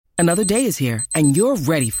Another day is here, and you're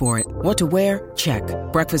ready for it. What to wear? Check.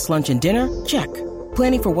 Breakfast, lunch, and dinner? Check.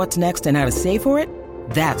 Planning for what's next and how to save for it?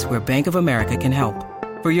 That's where Bank of America can help.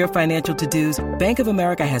 For your financial to-dos, Bank of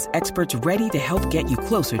America has experts ready to help get you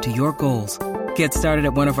closer to your goals. Get started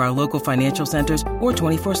at one of our local financial centers or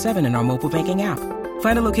 24/7 in our mobile banking app.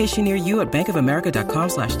 Find a location near you at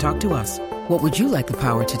bankofamerica.com/talktous. What would you like the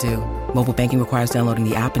power to do? Mobile banking requires downloading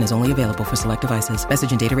the app and is only available for select devices.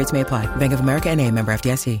 Message and data rates may apply. Bank of America N.A., member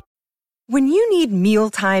FDIC. When you need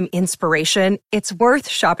mealtime inspiration, it's worth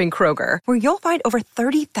shopping Kroger, where you'll find over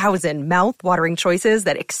 30,000 mouth-watering choices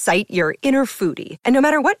that excite your inner foodie. And no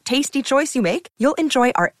matter what tasty choice you make, you'll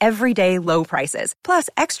enjoy our everyday low prices, plus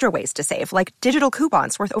extra ways to save, like digital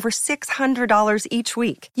coupons worth over $600 each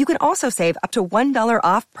week. You can also save up to $1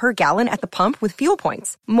 off per gallon at the pump with fuel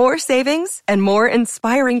points. More savings and more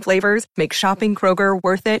inspiring flavors make shopping Kroger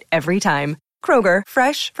worth it every time. Kroger,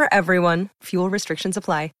 fresh for everyone. Fuel restrictions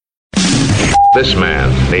apply. This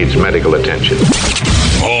man needs medical attention.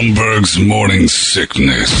 Holmberg's morning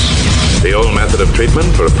sickness. The old method of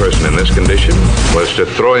treatment for a person in this condition was to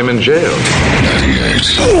throw him in jail. 98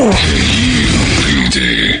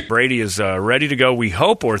 KUPD. Brady is ready to go. We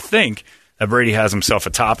hope or think that Brady has himself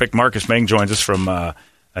a topic. Marcus Meng joins us from,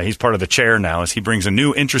 he's part of the chair now, as he brings a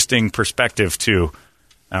new interesting perspective to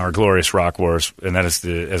our glorious Rock Wars, and that is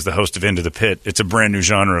as the host of Into the Pit. It's a brand new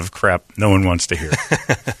genre of crap no one wants to hear,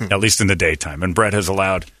 at least in the daytime. And Brett has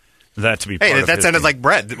allowed that to be part of that sounded like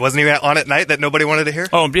Brett. Wasn't he on at night that nobody wanted to hear?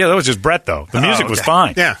 Oh, yeah, that was just Brett, though. The music was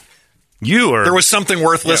fine. Yeah. There was something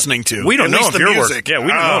worth listening to. We don't know if you're music. we don't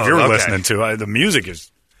know if you're listening to. The music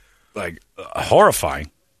is, horrifying.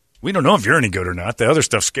 We don't know if you're any good or not. The other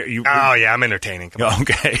stuff scares you. Oh, yeah, I'm entertaining. Come on.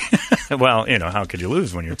 Okay. Well, how could you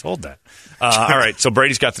lose when you're told that? All right, so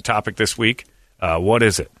Brady's got the topic this week. What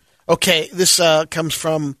is it? Okay, this comes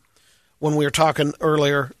from when we were talking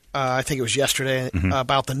earlier, I think it was yesterday,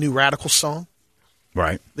 about the New Radical song.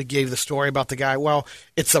 Right. They gave the story about the guy. Well,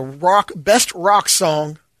 it's a best rock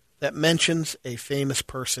song that mentions a famous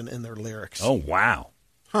person in their lyrics. Oh, wow.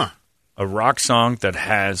 Huh. A rock song that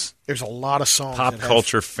has there's a lot of songs pop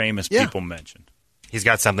culture famous people mentioned. He's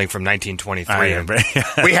got something from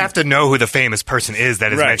 1923. We have to know who the famous person is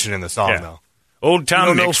that is mentioned in the song, though. Old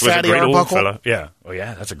Tom Mix was a great Arbuckle? old fella. Yeah. Oh,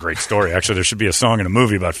 yeah, that's a great story. Actually, there should be a song in a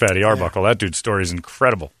movie about Fatty Arbuckle. That dude's story is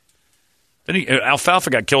incredible. Then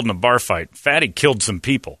Alfalfa got killed in a bar fight. Fatty killed some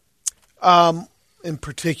people. In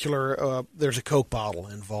particular, there's a Coke bottle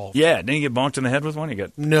involved. Yeah, didn't he get bonked in the head with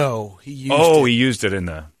one? No, he used it. He used it in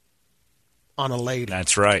the... on a lady.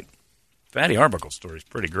 That's right. Fatty Arbuckle's story is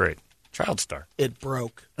pretty great. Child star. It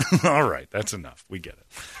broke. All right, that's enough. We get it.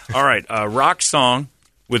 All right, a rock song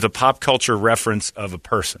with a pop culture reference of a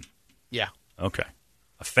person. Yeah. Okay.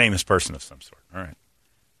 A famous person of some sort. All right.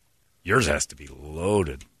 Yours has to be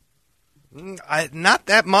loaded. Not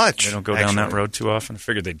that much. They don't go down that road too often. I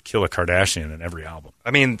figured they'd kill a Kardashian in every album.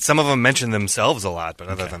 I mean, some of them mention themselves a lot, but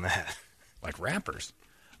other than that. Like rappers.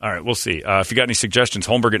 All right, we'll see. If you got any suggestions,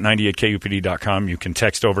 Holmberg at 98kupd.com. You can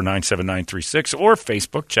text over 97936 or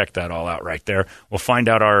Facebook. Check that all out right there. We'll find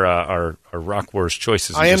out our Rock Wars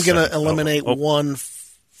choices. I am going to eliminate one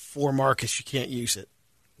for Marcus. You can't use it.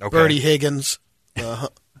 Okay. Bertie Higgins,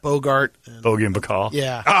 Bogart. Bogey and Bacall.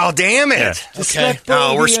 Yeah. Oh, damn it. Yeah. Okay.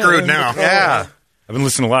 Oh, we're screwed now. Yeah. I've been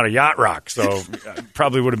listening to a lot of Yacht Rock, so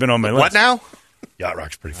probably would have been on my list. What now? Yacht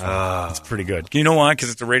Rock's pretty fun. It's pretty good. You know why?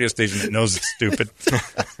 Because it's a radio station that knows it's stupid.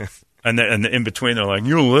 and in between, they're like,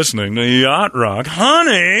 "You're listening to Yacht Rock,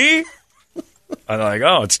 honey." I'm like,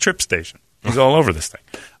 "Oh, it's Trip Station." He's all over this thing.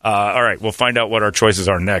 All right, we'll find out what our choices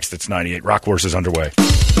are next. It's 98. Rock Wars is underway.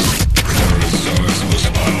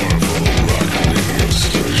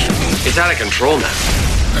 It's out of control now.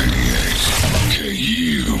 98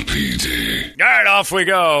 KUPD. All right, off we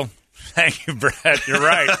go. Thank you, Brett. You're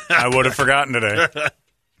right. I would have forgotten today.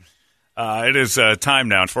 It is time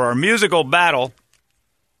now for our musical battle.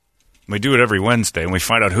 We do it every Wednesday, and we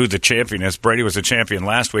find out who the champion is. Brady was the champion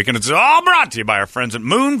last week, and it's all brought to you by our friends at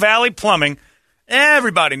Moon Valley Plumbing.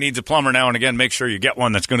 Everybody needs a plumber now and again. Make sure you get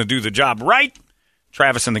one that's going to do the job right.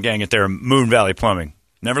 Travis and the gang at their Moon Valley Plumbing.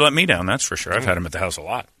 Never let me down, that's for sure. I've had them at the house a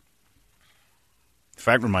lot. In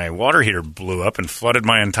fact, when my water heater blew up and flooded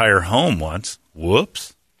my entire home once,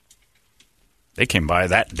 whoops. They came by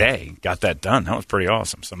that day, got that done. That was pretty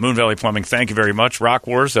awesome. So Moon Valley Plumbing, thank you very much. Rock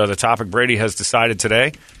Wars, the topic Brady has decided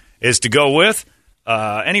today is to go with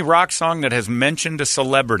any rock song that has mentioned a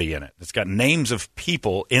celebrity in it. It's got names of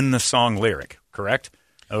people in the song lyric, correct?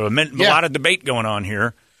 A lot of debate going on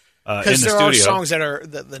here. in the Because there studio. are songs that are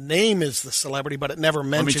the name is the celebrity, but it never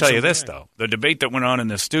mentions. Let me tell you them. this, though. The debate that went on in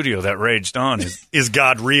the studio that raged on is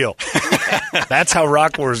God real? That's how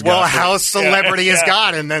Rock Wars got. Well, how celebrity is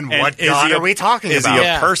God? And then what is God he a- are we talking is about? he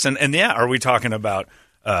a person? And are we talking about,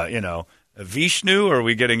 Vishnu? Are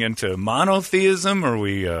we getting into monotheism? Are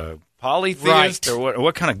we polytheist? Right. Or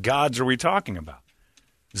what kind of gods are we talking about?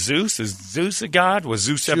 Zeus? Is Zeus a god? Was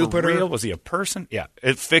Zeus ever Jupiter. real? Was he a person? Yeah.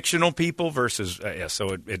 Fictional people versus,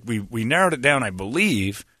 so we narrowed it down, I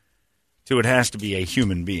believe, to it has to be a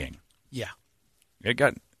human being. Yeah. It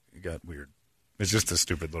got weird. It's just a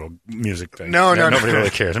stupid little music thing. No. Nobody really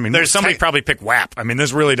cares. I mean, There's somebody probably picked WAP. I mean,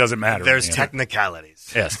 this really doesn't matter. There's you know?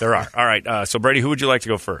 technicalities. Yes, there are. All right. So, Brady, who would you like to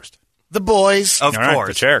go first? The Boys. Of All right, course.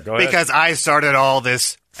 the chair. Go ahead. Because I started all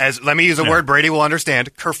this as, let me use a word Brady will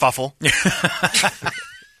understand, kerfuffle.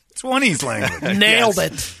 20s language. Nailed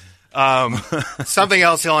it. Something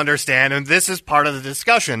else he'll understand, and this is part of the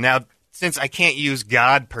discussion. Now, since I can't use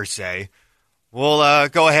God per se, we'll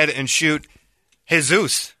go ahead and shoot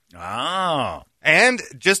Jesus. Oh. And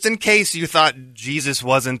just in case you thought Jesus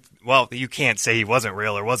wasn't, well, you can't say he wasn't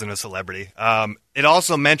real or wasn't a celebrity. It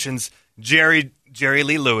also mentions Jerry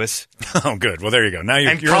Lee Lewis. Oh, good. Well, there you go. Now you're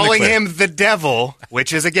And in the calling clear. him the devil,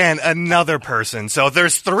 which is, again, another person. So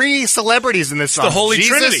there's 3 celebrities in this song. the Holy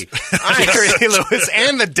Jesus, Trinity. Jerry Lee Lewis,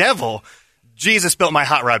 and the devil. Jesus Built My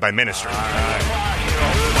Hot Rod by Ministry. That's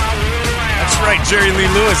right. Jerry Lee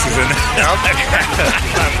Lewis is in it.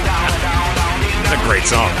 It's a great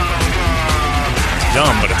song. It's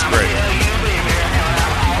dumb, but it's great.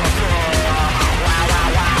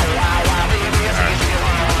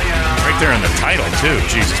 Right there in the title, too.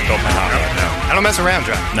 Jesus Built My Hot Rod. No. I don't mess around,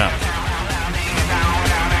 John. No.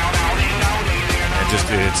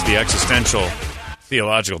 It's the existential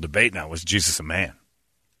theological debate now. Was Jesus a man?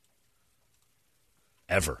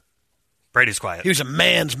 Ever. Brady's quiet. He was a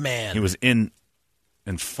man's man. He was in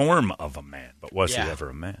form of a man, but was Yeah. he ever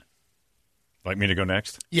a man? Like me to go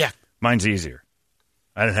next? Yeah. Mine's easier.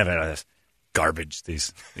 I didn't have any of this garbage,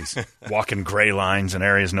 these walking gray lines in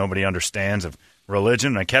areas nobody understands of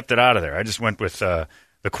religion. I kept it out of there. I just went with the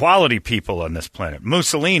quality people on this planet.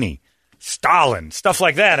 Mussolini, Stalin, stuff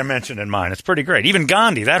like that I mentioned in mine. It's pretty great. Even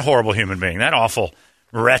Gandhi, that horrible human being, that awful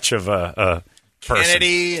wretch of a person.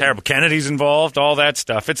 Kennedy. Terrible. Kennedy's involved, all that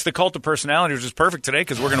stuff. It's the cult of personality, which is perfect today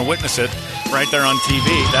because we're going to witness it right there on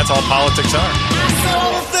TV. That's all politics are.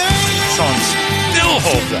 The song still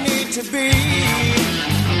holds up.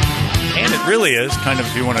 And it really is, kind of,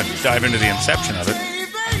 if you want to dive into the inception of it,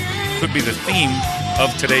 could be the theme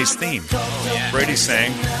of today's theme. Brady's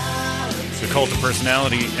saying the cult of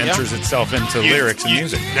personality enters itself into lyrics and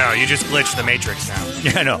music. No, you just glitched the Matrix now.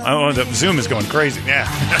 Yeah, I know. Oh, the Zoom is going crazy. Yeah.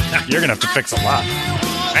 You're going to have to fix a lot.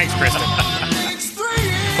 Thanks, Kristen.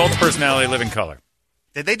 Cult of personality, living color.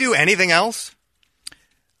 Did they do anything else?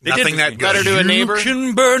 Nothing that good. Letter to a neighbor. You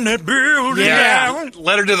can burn that building down.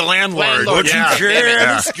 Letter to the landlord. But you can't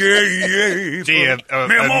Yeah. escape Gee, a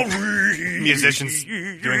memories. musicians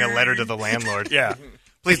doing a letter to the landlord. Yeah.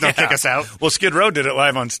 Please don't kick us out. Well, Skid Row did it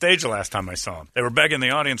live on stage the last time I saw them. They were begging the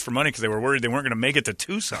audience for money because they were worried they weren't going to make it to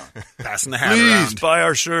Tucson. Passing the hat Please around. buy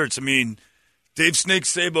our shirts. I mean, Dave Snake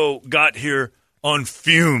Sabo got here on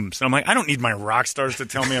fumes. And I'm like, I don't need my rock stars to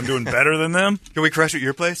tell me I'm doing better than them. Can we crush at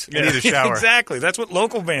your place? I need a shower. Exactly. That's what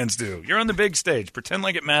local bands do. You're on the big stage. Pretend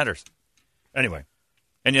like it matters. Anyway.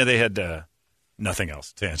 And yeah, they had nothing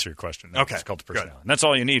else to answer your question. Okay. It's called the Good. personality. And that's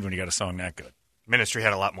all you need when you got a song that good. Ministry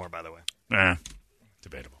had a lot more, by the way.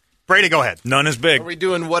 Debatable. Brady, go ahead. None is big. Are we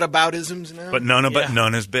doing whataboutisms now? But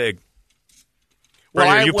none is big. Well, Brady,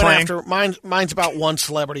 are I you went playing? after mine's about one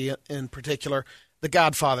celebrity in particular, the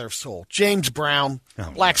Godfather of Soul, James Brown,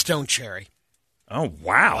 Blackstone Cherry. Oh,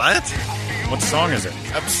 wow. What? What song is it?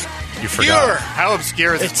 You Pure. forgot. How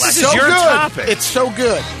obscure is It's this? so your good. topic. It's so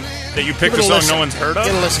good. That you picked Give a it song listen. no one's heard of?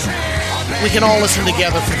 Get a listen. We can all listen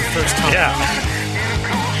together for the first time. Yeah.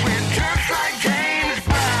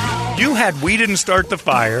 You had We Didn't Start the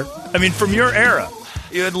Fire. I mean, from your era.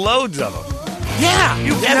 You had loads of them. Yeah.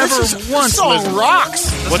 You've yeah, never this once song listened-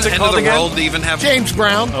 rocks. What's it End called of the again? world to even have. James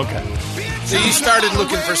Brown. Okay. So you started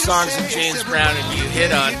looking for songs of James Brown and you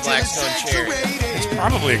hit on Blackstone Cherry. It's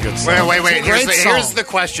probably a good song. Wait. It's a great Here's song. the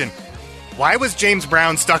question. Why was James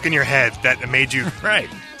Brown stuck in your head that made you Right.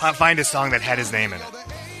 find a song that had his name in it?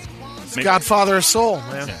 It's Godfather of Soul,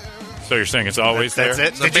 man. So you're saying it's always That's there?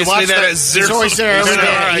 it? So Did you basically watch that the... is zero. It's always there every No, day.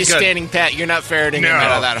 all right, He's good. standing pat. You're not ferreting him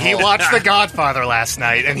out of that No, hole. he watched The Godfather last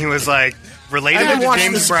night, and he was like, related I haven't to watched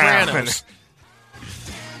James The Brown. Sopranos.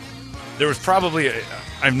 There was probably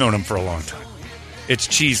I've known him for a long time. It's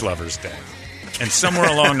Cheese Lovers Day. And somewhere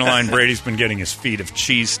along the line, Brady's been getting his feed of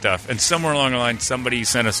cheese stuff. And somewhere along the line, somebody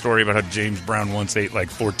sent a story about how James Brown once ate like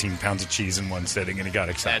 14 pounds of cheese in one sitting, and he got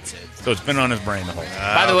excited. That's it. So it's been on his brain the whole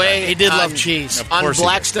time. By the way, He did love cheese. On course he did.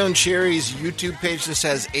 Blackstone Cherry's YouTube page, this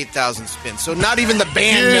has 8,000 spins. So not even the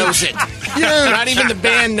band knows it. Not even the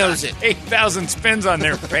band knows it. 8,000 spins on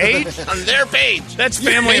their page? On their page. That's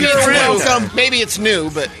family and Maybe it's friends. new. Maybe it's new,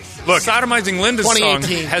 but Look, Sodomizing Linda's song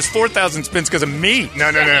 2018. has 4,000 spins because of me.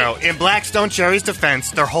 No. In Blackstone Cherry's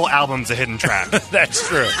defense, their whole album's a hidden track. That's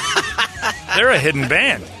true. They're a hidden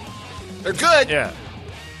band. they're good. Yeah.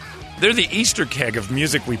 They're the Easter keg of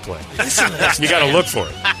music we play. You got to look for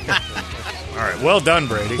it. All right. Well done,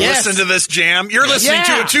 Brady. Yes. Listen to this jam. You're listening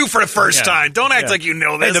to it too for the first Yeah. time. Don't act Yeah. like you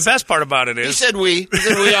know Hey, this. the best part about it He is said we. He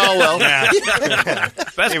said we all will. best He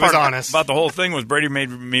part was honest. about the whole thing was Brady made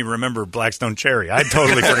me remember Blackstone Cherry. I'd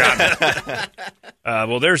totally forgotten it.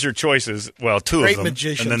 Well, there's your choices. Well, two Great of them.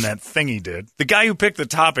 magicians. And then that thing he did. The guy who picked the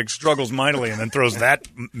topic struggles mightily and then throws that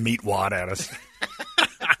meat wad at us.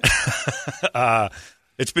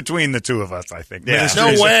 It's between the two of us, I think. Yeah. Ministries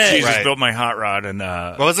No of way. Jesus Right. Built My Hot Rod. And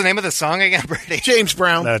What was the name of the song again, Brady? James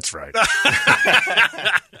Brown. that's right.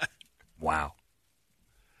 Wow.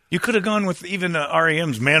 You could have gone with even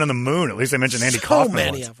REM's Man on the Moon. At least I mentioned Andy so Kaufman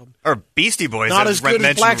many once. of them. Or Beastie Boys. Not that as good as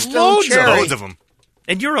mentioned Blackstone loads Cherry. Loads of them.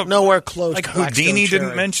 And you're Nowhere close like to Blackstone Houdini didn't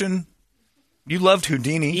Cherry. mention. You loved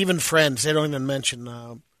Houdini. Even Friends, they don't even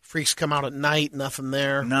mention Freaks Come Out at Night, nothing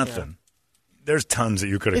there. Nothing. There's tons that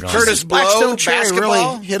you could have gone. Curtis with. Blackstone Blow, Cherry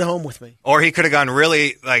basketball. really hit home with me. Or he could have gone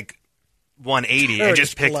really, 180 and Curtis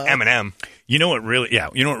just picked Blow. Eminem. You know what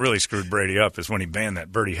really screwed Brady up is when he banned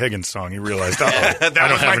that Bertie Higgins song. He realized, I don't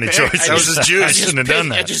was have my any pick. choices. That was his juice. I shouldn't have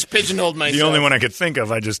done I that. just pigeonholed myself. The only one I could think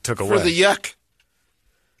of, I just took away. for the yuck.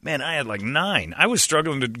 Man, I had like 9. I was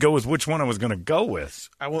struggling to go with which one I was going to go with.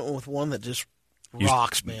 I went with one that just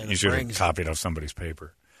rocks, man. You It should have brings it. copied off somebody's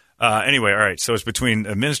paper. Anyway, all right. So it's between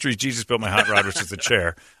Ministries, Jesus Built My Hot Rod, which is the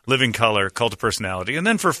chair, Living Color, Cult of Personality, and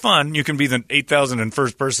then for fun, you can be the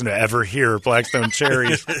 8,001st person to ever hear Blackstone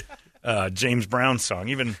Cherry's James Brown song.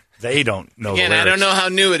 Even they don't know Again, the I lyrics. don't know how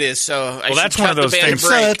new it is, so I should that's one cut of those the band things- a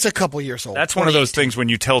break. It's a couple years old. That's one of those things when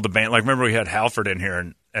you tell the band. Like, remember we had Halford in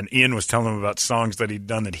here, and Ian was telling him about songs that he'd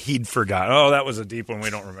done that he'd forgotten. Oh, that was a deep one.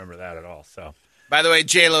 We don't remember that at all. So By the way,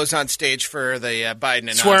 J-Lo's on stage for the Biden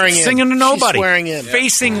and Swearing in. singing to nobody, She's swearing in.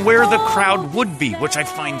 facing where the crowd would be, which I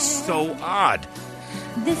find so odd.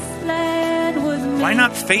 Why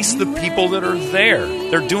not face the people that are there?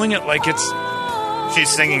 They're doing it like it's She's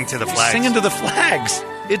singing to the flag. singing to the flags.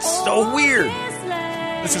 It's so weird.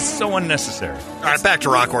 This is so unnecessary. All right, back to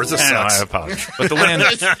Rock Wars. This I know, sucks. I apologize, but the land.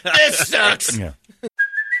 This sucks. Yeah.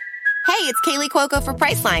 Hey, it's Kaylee Cuoco for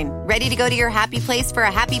Priceline. Ready to go to your happy place for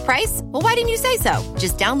a happy price? Well, why didn't you say so?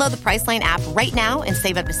 Just download the Priceline app right now and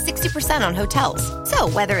save up to 60% on hotels. So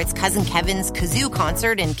whether it's Cousin Kevin's Kazoo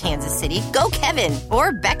concert in Kansas City, go Kevin,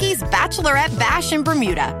 or Becky's Bachelorette Bash in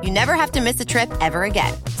Bermuda, you never have to miss a trip ever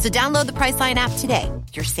again. So download the Priceline app today.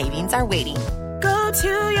 Your savings are waiting. Go to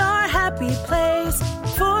your happy place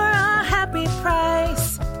for a happy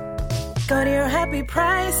price. Go to your happy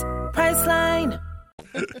price, Priceline.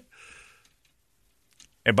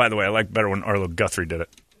 And by the way, I like better when Arlo Guthrie did it.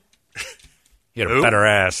 He had a better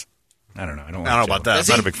ass. I don't know. I don't know about that. I'm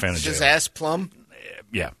not a big fan of Just J-Lo. ass plum.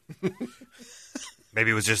 Yeah.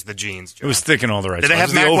 Maybe it was just the jeans. It was thick in all the right Did they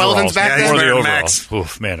spots. have It was Mac the Weldons overalls. back then? Or Yeah, the he's wearing overalls.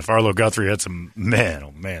 Oof, man, if Arlo Guthrie had some,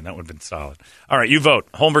 oh man, that would have been solid. All right, you vote.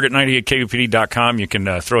 Holmberg at 98kupd.com. You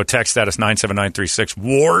can throw a text at us, 97936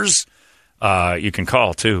 WARS. You can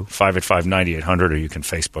call, too, 585-9800, or you can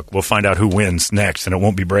Facebook. We'll find out who wins next, and it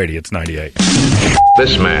won't be Brady. It's 98.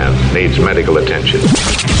 This man needs medical attention.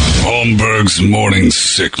 Holmberg's morning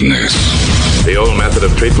sickness. The old method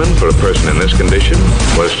of treatment for a person in this condition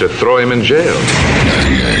was to throw him in jail.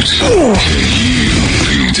 98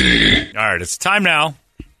 KUPD. All right, it's time now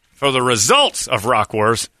for the results of Rock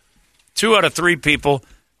Wars. 2 out of 3 people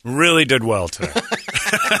really did well today.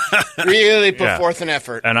 Really put Yeah. forth an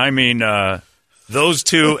effort. And I mean those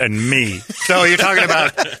 2 and me. So you're talking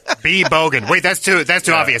about B. Bogan. Wait, that's too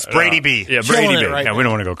obvious. Brady B. Yeah, Brady Killing B. it right Yeah, now. we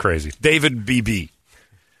don't want to go crazy. David BB.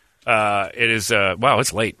 It is, wow,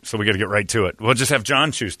 it's late, so we got to get right to it. We'll just have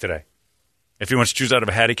John choose today, if he wants to choose out of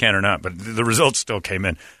a hattie can or not, but the results still came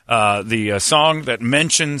in. The song that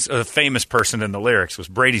mentions a famous person in the lyrics was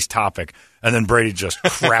Brady's topic, and then Brady just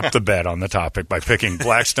crapped the bed on the topic by picking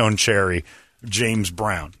Blackstone Cherry, James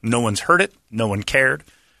Brown. No one's heard it. No one cared.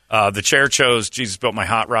 The chair chose Jesus Built My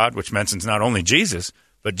Hot Rod, which mentions not only Jesus,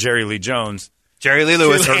 but Jerry Lee Jones Jerry Lee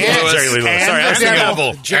Lewis. Jerry Lee Lewis. Sorry, I was thinking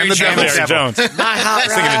of Jerry Jones. My hot I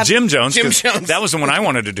was thinking of Jim Jones. Jim 'cause Jones. That was the one I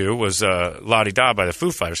wanted to do, was La Di Da by the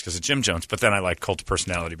Foo Fighters because of Jim Jones. But then I liked Cult of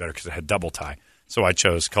Personality better because it had double tie. So I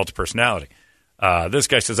chose Cult of Personality. This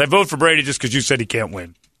guy says, I vote for Brady just because you said he can't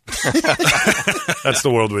win. That's the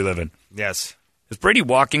world we live in. Yes. Is Brady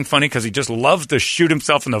walking funny because he just loves to shoot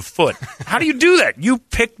himself in the foot? How do you do that? You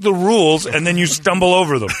pick the rules and then you stumble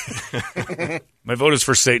over them. My vote is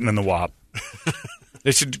for Satan and the WAP.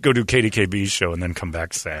 They should go do KDKB's show and then come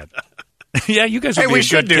back sad. Yeah, you guys would be we a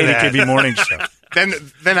should good do that. KDKB morning show. Then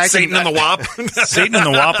I Satan can, and the WAP. Satan and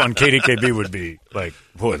the WAP on KDKB would be like,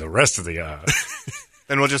 boy, the rest of the...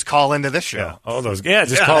 Then we'll just call into this show. Yeah, all those. Yeah,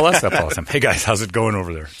 just call us up all the time. Hey guys, how's it going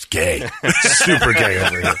over there? It's gay, super gay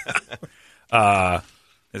over here.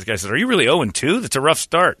 This guy says, "Are you really 0-2? That's a rough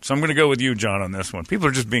start." So I'm going to go with you, John, on this one. People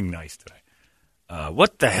are just being nice today.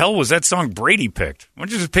 What the hell was that song Brady picked? Why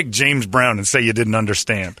don't you just pick James Brown and say you didn't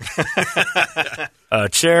understand?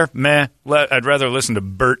 Chair, meh. I'd rather listen to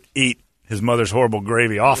Bert eat his mother's horrible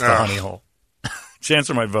gravy off the honey hole.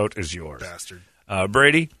 Chancellor, my vote is yours. Bastard.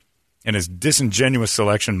 Brady and his disingenuous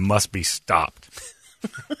selection must be stopped.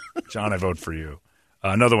 John, I vote for you.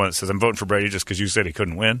 Another one that says, I'm voting for Brady just because you said he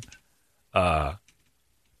couldn't win.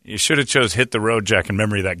 You should have chose Hit the Road Jack in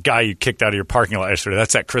memory of that guy you kicked out of your parking lot yesterday.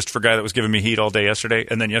 That's that Christopher guy that was giving me heat all day yesterday.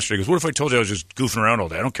 And then yesterday he goes, what if I told you I was just goofing around all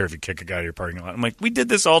day? I don't care if you kick a guy out of your parking lot. I'm like, we did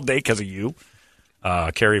this all day because of you.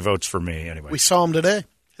 Carrie votes for me anyway. We saw him today.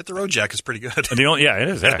 Hit the Road Jack is pretty good. Yeah, it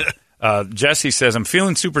is. Yeah. Jesse says, I'm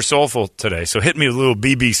feeling super soulful today, so hit me with a little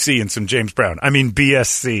BBC and some James Brown. I mean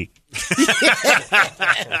BSC.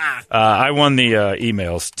 I won the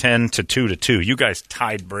emails 10-2-2. You guys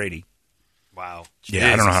tied Brady. Wow.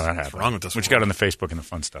 Yeah, I don't know how that happened. What's wrong with this What you world? got on the Facebook and the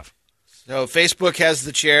fun stuff? So Facebook has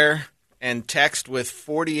the chair and text with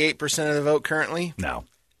 48% of the vote currently. No.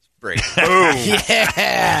 Brady.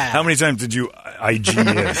 Yeah. How many times did you IG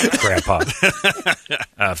Grandpa?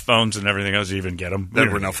 Phones and everything else, you even get them?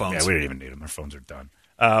 There were no phones. Yeah, we didn't even need them. Our phones are done.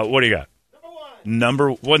 What do you got?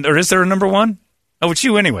 Number one. Or is there a number one? Oh, it's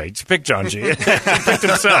you anyway. Just pick John G. He picked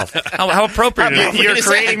himself. How appropriate. You're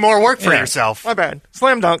creating more work for yourself. My bad.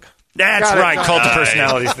 Slam dunk. That's Got it. right. Cult of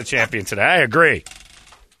Personality is the champion today. I agree.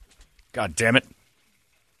 God damn it.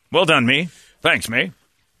 Well done, me. Thanks, me.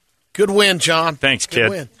 Good win, John. Thanks, Good kid.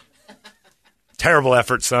 win. Terrible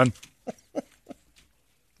effort, son.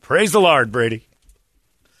 Praise the Lord, Brady.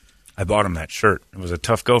 I bought him that shirt. It was a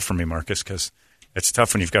tough go for me, Marcus, because it's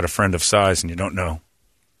tough when you've got a friend of size and you don't know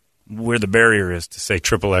where the barrier is to say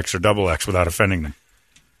triple X or double X without offending them.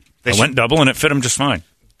 I went double and it fit him just fine.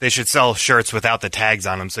 They should sell shirts without the tags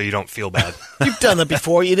on them so you don't feel bad. You've done that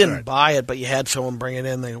before. You didn't buy it, but you had someone bring it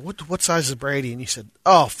in. They go, what size is Brady? And you said,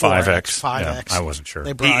 5X. 5X. Yeah, I wasn't sure.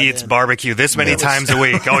 They brought He it eats in. barbecue this many times a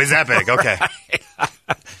week. Oh, he's that big. Okay.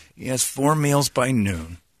 He has 4 meals by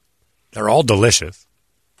noon. They're all delicious.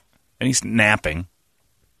 And he's napping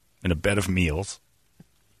in a bed of meals.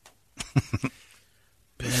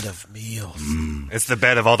 Bed of meals. It's the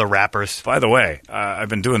bed of all the rappers. By the way, I've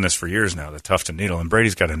been doing this for years now, the Tufton Needle, and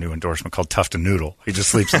Brady's got a new endorsement called Tufton Noodle. He just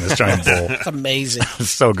sleeps in this giant bowl. It's amazing.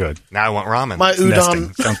 It's so good. Now I want ramen. My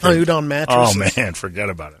nesting. Sounds pretty- udon mattress. Oh, man,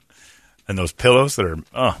 forget about it. And those pillows that are,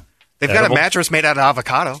 They've got a edible. mattress made out of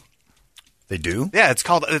avocado. They do? Yeah,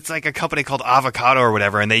 it's like a company called Avocado or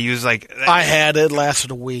whatever, and they use like I had it.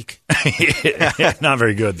 Lasted a week. Yeah, not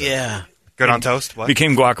very good. Though. Yeah. good on toast. What?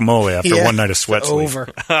 Became guacamole after Yeah, one night of sweat it's sleep. over.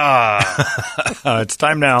 It's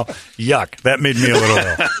time now. Yuck. That made me a little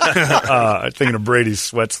ill. Thinking of Brady's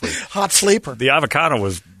sweat sleep. Hot sleeper. The avocado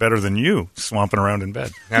was better than you swamping around in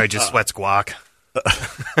bed. Now he just sweats guac.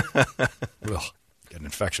 Ugh, get an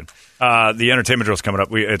infection. The entertainment drill's coming up.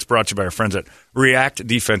 It's brought to you by our friends at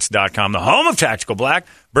ReactDefense.com, the home of Tactical Black.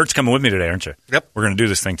 Bert's coming with me today, aren't you? Yep. We're going to do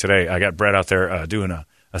this thing today. I got Brett out there doing a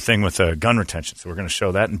thing with gun retention, so we're going to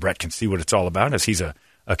show that, and Brett can see what it's all about, as he's a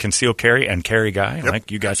conceal carry and carry guy. Yep,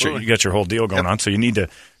 Like you got your whole deal going on, so you need to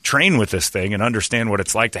train with this thing and understand what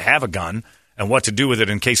it's like to have a gun and what to do with it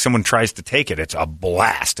in case someone tries to take it. It's a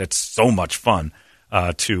blast. It's so much fun.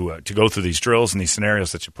 To go through these drills and these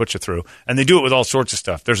scenarios that you put you through. And they do it with all sorts of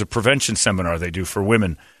stuff. There's a prevention seminar they do for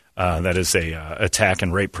women that is a attack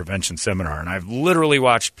and rape prevention seminar. And I've literally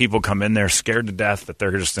watched people come in there scared to death that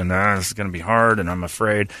they're just this is going to be hard and I'm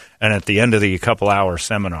afraid. And at the end of the couple-hour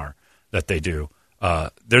seminar that they do,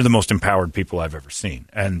 they're the most empowered people I've ever seen.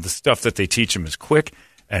 And the stuff that they teach them is quick,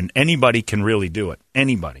 and anybody can really do it.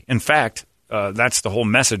 Anybody. In fact, that's the whole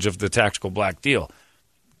message of the Tactical Black deal.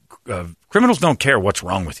 Criminals don't care what's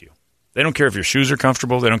wrong with you. They don't care if your shoes are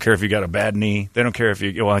comfortable. They don't care if you got a bad knee. They don't care if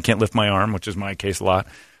I can't lift my arm, which is my case a lot.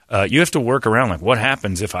 you have to work around, like, what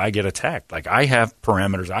happens if I get attacked? Like, I have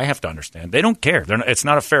parameters I have to understand. They don't care. It's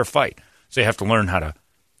not a fair fight. So you have to learn how to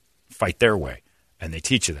fight their way. And they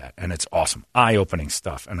teach you that, and it's awesome, eye-opening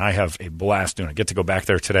stuff. And I have a blast doing it. I get to go back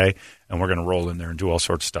there today, and we're going to roll in there and do all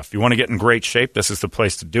sorts of stuff. If you want to get in great shape, this is the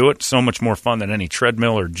place to do it. So much more fun than any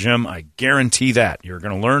treadmill or gym. I guarantee that. You're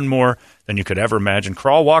going to learn more than you could ever imagine.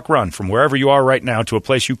 Crawl, walk, run from wherever you are right now to a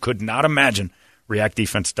place you could not imagine.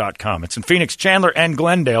 ReactDefense.com. It's in Phoenix, Chandler, and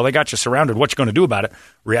Glendale. They got you surrounded. What you going to do about it?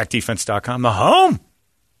 ReactDefense.com, the home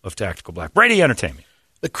of Tactical Black. Brady, entertain me.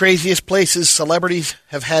 The craziest places celebrities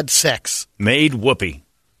have had sex. Made whoopee.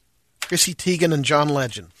 Chrissy Teigen and John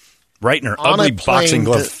Legend. Right in her On ugly a plane boxing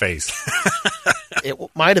glove to- face. It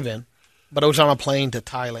might have been, but it was on a plane to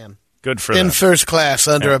Thailand. Good for In them. first class,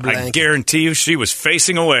 under a I blanket. guarantee you she was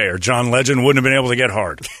facing away, or John Legend wouldn't have been able to get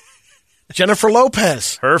hard. Jennifer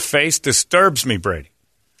Lopez. Her face disturbs me, Brady.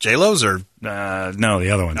 J-Lo's or? No,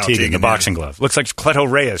 the other one, Oh, Tegan, Tegan, the boxing glove. Looks like Cleto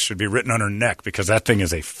Reyes should be written on her neck because that thing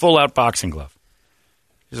is a full-out boxing glove.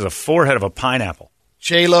 This is a forehead of a pineapple.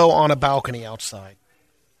 J-Lo on a balcony outside.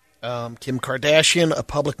 Kim Kardashian, a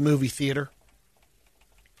public movie theater.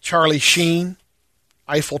 Charlie Sheen,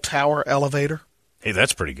 Eiffel Tower elevator. Hey,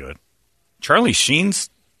 that's pretty good. Charlie Sheen's,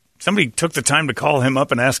 somebody took the time to call him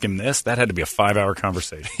up and ask him this. That had to be a 5-hour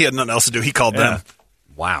conversation. He had nothing else to do. He called Yeah. them.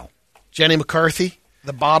 Wow. Jenny McCarthy,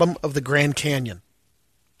 the bottom of the Grand Canyon.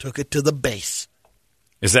 Took it to the base.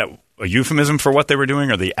 Is that a euphemism for what they were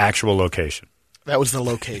doing or the actual location? That was the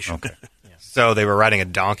location. Okay. So they were riding a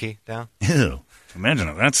donkey down? Ew. Imagine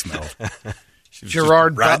how that smelled.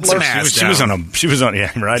 Gerard Butler. She was on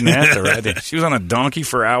riding ass to ride it. She was on a donkey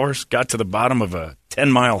for hours, got to the bottom of a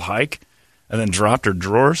 10-mile hike, and then dropped her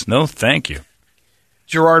drawers. No, thank you.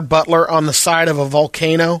 Gerard Butler on the side of a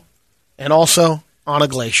volcano and also on a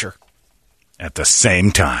glacier. At the same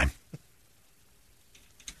time.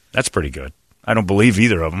 That's pretty good. I don't believe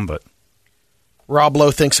either of them, but Rob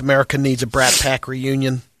Lowe thinks America needs a Brat Pack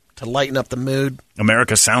reunion to lighten up the mood.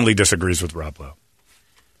 America soundly disagrees with Rob Lowe.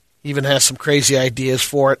 Even has some crazy ideas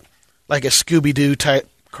for it, like a Scooby-Doo type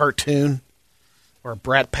cartoon or a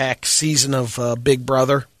Brat Pack season of Big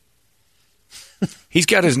Brother. He's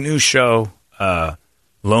got his new show,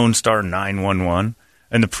 Lone Star 911,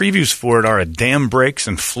 and the previews for it are a dam breaks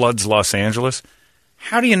and floods Los Angeles.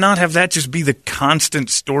 How do you not have that just be the constant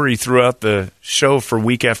story throughout the show for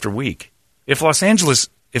week after week? If Los Angeles,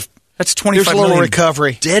 if that's 25 There's a little million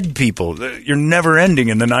recovery. dead people, you're never ending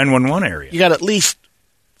in the 911 area. You got at least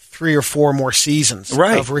 3 or 4 more seasons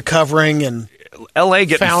of recovering and L.A.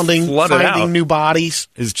 getting finding flooded out new bodies.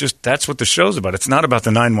 is just, that's what the show's about. It's not about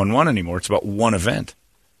the 911 anymore. It's about one event.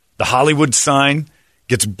 The Hollywood sign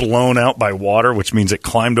gets blown out by water, which means it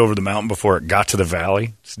climbed over the mountain before it got to the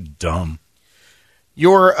valley. It's dumb.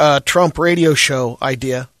 Your Trump radio show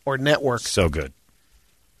idea or network. So good.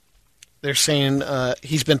 They're saying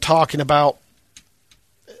he's been talking about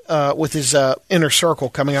with his inner circle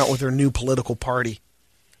coming out with their new political party,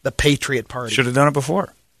 the Patriot Party. Should have done it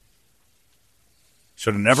before.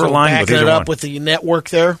 Should have never aligned with backing either it up one. with the network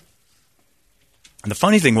there. And the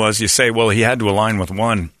funny thing was, you say, well, he had to align with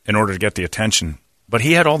one in order to get the attention, but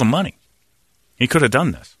he had all the money. He could have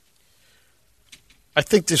done this. I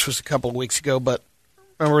think this was a couple of weeks ago, but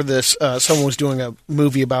remember this? Someone was doing a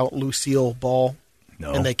movie about Lucille Ball,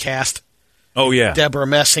 and they cast. Oh yeah, Deborah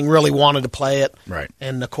Messing really wanted to play it, right?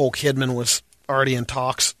 And Nicole Kidman was already in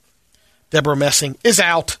talks. Deborah Messing is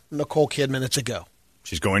out. Nicole Kidman, it's a go.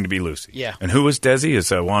 She's going to be Lucy. Yeah. And who was Desi? Is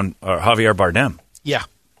Javier Bardem. Yeah.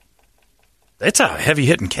 It's a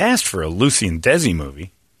heavy-hitting cast for a Lucy and Desi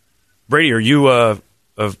movie. Brady, are you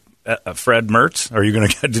Fred Mertz? Are you going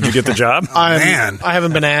to? Did you get the job? I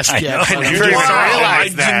haven't been asked yet.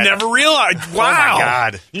 I never realized. Wow. Oh, my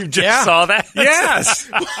God. You just saw that? Yes.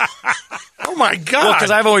 Oh, my God. Well,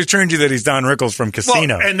 because I've always trained you that he's Don Rickles from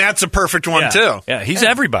Casino. Well, and that's a perfect one, too. Yeah, he's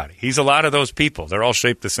everybody. He's a lot of those people. They're all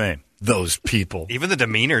shaped the same. Those people. Even the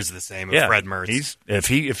demeanor's the same as Fred Mertz.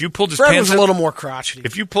 If you pulled his Fred pants was a little more crotchety.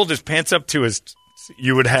 If you pulled his pants up to his,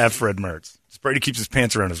 you would have Fred Mertz. Brady keeps his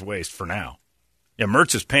pants around his waist for now. Yeah,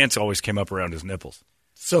 Mertz's pants always came up around his nipples.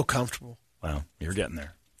 So comfortable. Wow, you're getting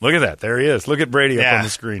there. Look at that. There he is. Look at Brady up on the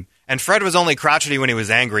screen. And Fred was only crotchety when he was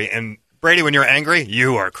angry. And Brady, when you're angry,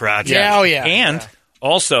 you are crotchety. Yeah, oh yeah. And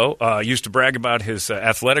also used to brag about his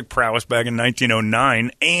athletic prowess back in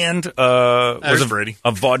 1909 and was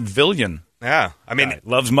a vaudevillian. Yeah. I mean,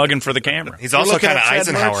 loves mugging for the camera. He's also kind of Fred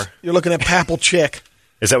Eisenhower. Mertz, you're looking at Papal Chick.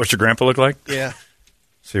 Is that what your grandpa looked like? Yeah.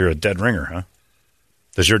 So you're a dead ringer, huh?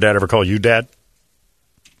 Does your dad ever call you dad?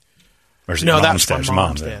 Or is it No, mom's that's dad? my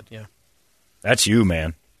mom's dad. Yeah. That's you,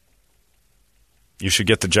 man. You should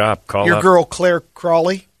get the job. Call Your up. girl Claire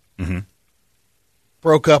Crawley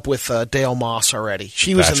broke up with Dale Moss already.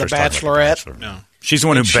 She was in The Bachelorette. No. She's the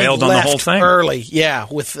one who bailed on the whole thing early. Yeah,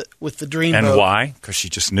 with the dream. And boat. why? Because she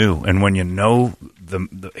just knew. And when you know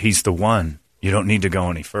he's the one, you don't need to go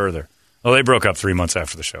any further. Well, they broke up 3 months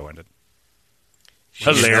after the show ended.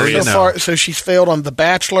 Hilarious. So she's failed on The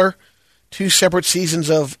Bachelor, 2 separate seasons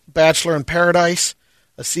of Bachelor in Paradise,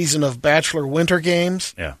 a season of Bachelor Winter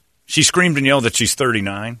Games. Yeah. She screamed and yelled that she's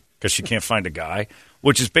 39 because she can't find a guy,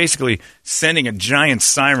 which is basically sending a giant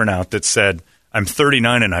siren out that said, I'm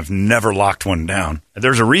 39 and I've never locked one down.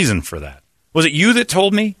 There's a reason for that. Was it you that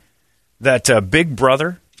told me that Big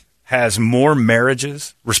Brother has more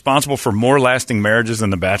marriages, responsible for more lasting marriages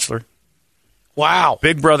than The Bachelor? Wow.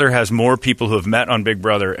 Big Brother has more people who have met on Big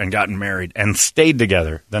Brother and gotten married and stayed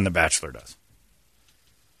together than The Bachelor does.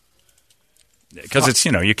 Because it's,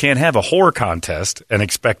 you can't have a whore contest and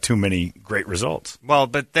expect too many great results. Well,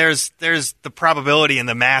 but there's the probability in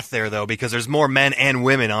the math there, though, because there's more men and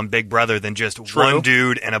women on Big Brother than just one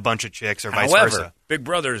dude and a bunch of chicks or vice versa. Big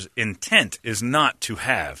Brother's intent is not to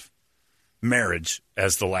have marriage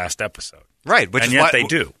as the last episode. Right, and yet they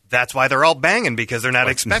do. That's why they're all banging, because they're not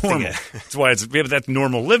expecting it. That's why that's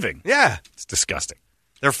normal living. Yeah. It's disgusting.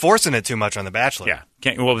 They're forcing it too much on The Bachelor. Yeah.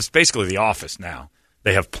 It's basically The Office now.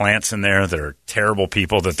 They have plants in there that are terrible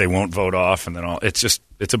people that they won't vote off, and then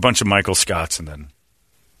it's a bunch of Michael Scotts, and then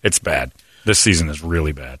it's bad. This season is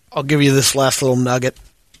really bad. I'll give you this last little nugget.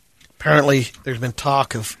 Apparently, there's been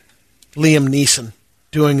talk of Liam Neeson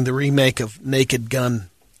doing the remake of Naked Gun.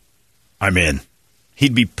 I'm in.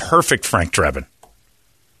 He'd be perfect Frank Drebin.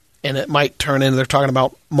 And it might turn into, they're talking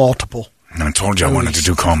about multiple. I told you I wanted to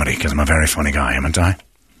do comedy because I'm a very funny guy, haven't I?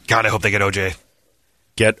 God, I hope they get OJ.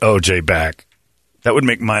 Get OJ back. That would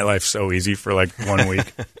make my life so easy for like 1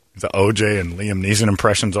 week. The OJ and Liam Neeson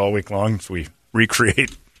impressions all week long. So we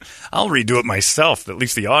recreate. I'll redo it myself, at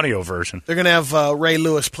least the audio version. They're going to have Ray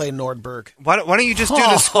Lewis play Nordberg. Why don't you just do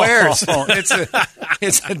the squares?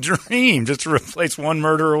 It's a dream just to replace one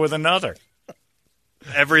murderer with another.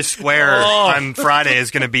 Every square on Friday is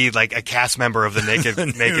going to be like a cast member of the Naked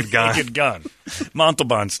Gun. Naked Gun.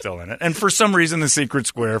 Montalban's still in it. And for some reason, the secret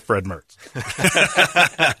square, Fred Mertz.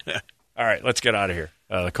 All right, let's get out of here.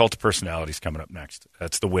 The Cult of Personality is coming up next.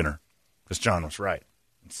 That's the winner, because John was right.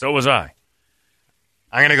 And so was I.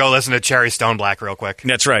 I'm going to go listen to Cherry Stoneblack real quick.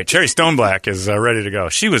 That's right. Cherry Stoneblack is ready to go.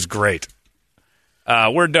 She was great.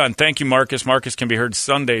 We're done. Thank you, Marcus. Marcus can be heard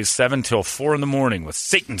Sundays 7 till 4 in the morning with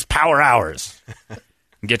Satan's Power Hours.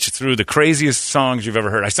 And get you through the craziest songs you've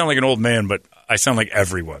ever heard. I sound like an old man, but I sound like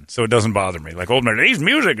everyone, so it doesn't bother me. Like, old man, he's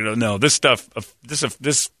music. No, this stuff,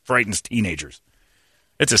 this frightens teenagers.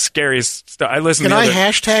 It's the scariest stuff. I listened. Can I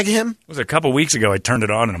hashtag him? It was a couple weeks ago. I turned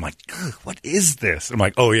it on, and I'm like, what is this? I'm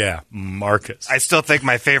like, oh, yeah, Marcus. I still think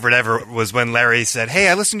my favorite ever was when Larry said, hey,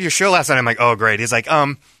 I listened to your show last night. I'm like, oh, great. He's like,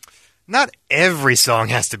 not every song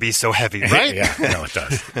has to be so heavy, right? Yeah, no, it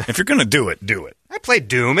does. If you're going to do it, do it. I played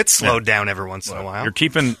Doom. It's slowed down every once in a while. You're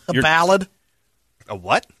keeping... A ballad? A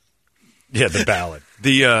what? Yeah, the ballad.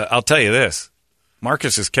 I'll tell you this.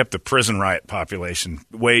 Marcus has kept the prison riot population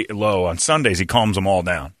way low. On Sundays, he calms them all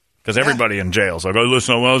down. Because everybody in jail is like, when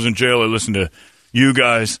I was in jail, I listened to you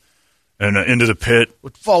guys and Into the Pit.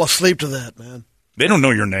 Would fall asleep to that, man. They don't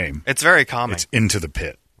know your name. It's very common. It's Into the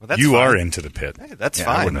Pit. Well, that's you fine. are Into the Pit. Hey, that's fine.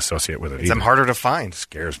 fine. I wouldn't associate with it either. I'm harder to find. It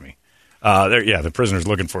scares me. The prisoner's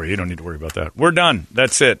looking for you. You don't need to worry about that. We're done.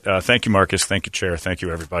 That's it. Thank you, Marcus. Thank you, Chair. Thank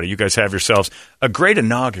you, everybody. You guys have yourselves a great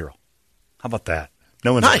inaugural. How about that?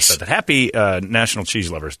 No one's ever said that. Happy National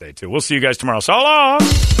Cheese Lovers Day, too. We'll see you guys tomorrow. So long!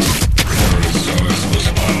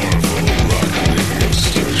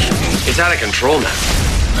 It's out of control now.